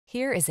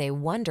Here is a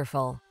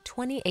wonderful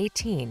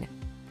 2018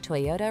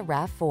 Toyota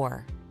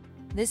RAV4.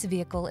 This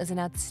vehicle is an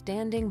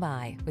outstanding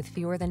buy with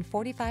fewer than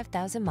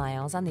 45,000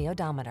 miles on the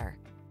odometer.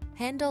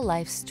 Handle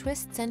life's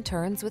twists and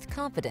turns with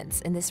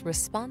confidence in this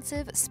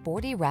responsive,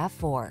 sporty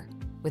RAV4.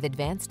 With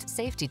advanced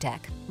safety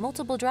tech,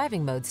 multiple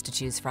driving modes to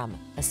choose from,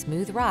 a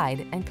smooth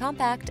ride, and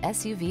compact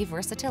SUV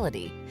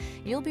versatility,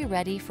 you'll be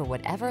ready for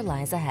whatever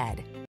lies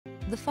ahead.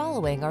 The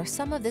following are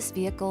some of this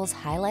vehicle's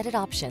highlighted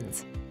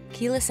options: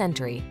 keyless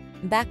entry,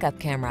 backup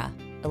camera,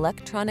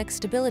 electronic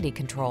stability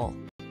control,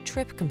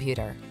 trip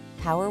computer,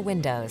 power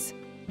windows,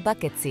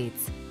 bucket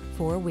seats,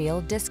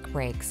 four-wheel disc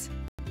brakes,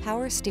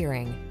 power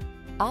steering.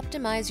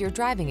 Optimize your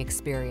driving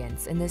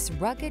experience in this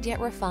rugged yet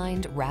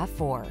refined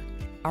RAV4.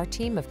 Our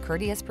team of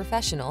courteous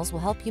professionals will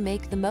help you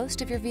make the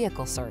most of your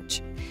vehicle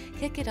search.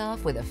 Kick it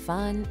off with a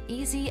fun,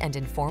 easy, and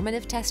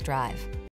informative test drive.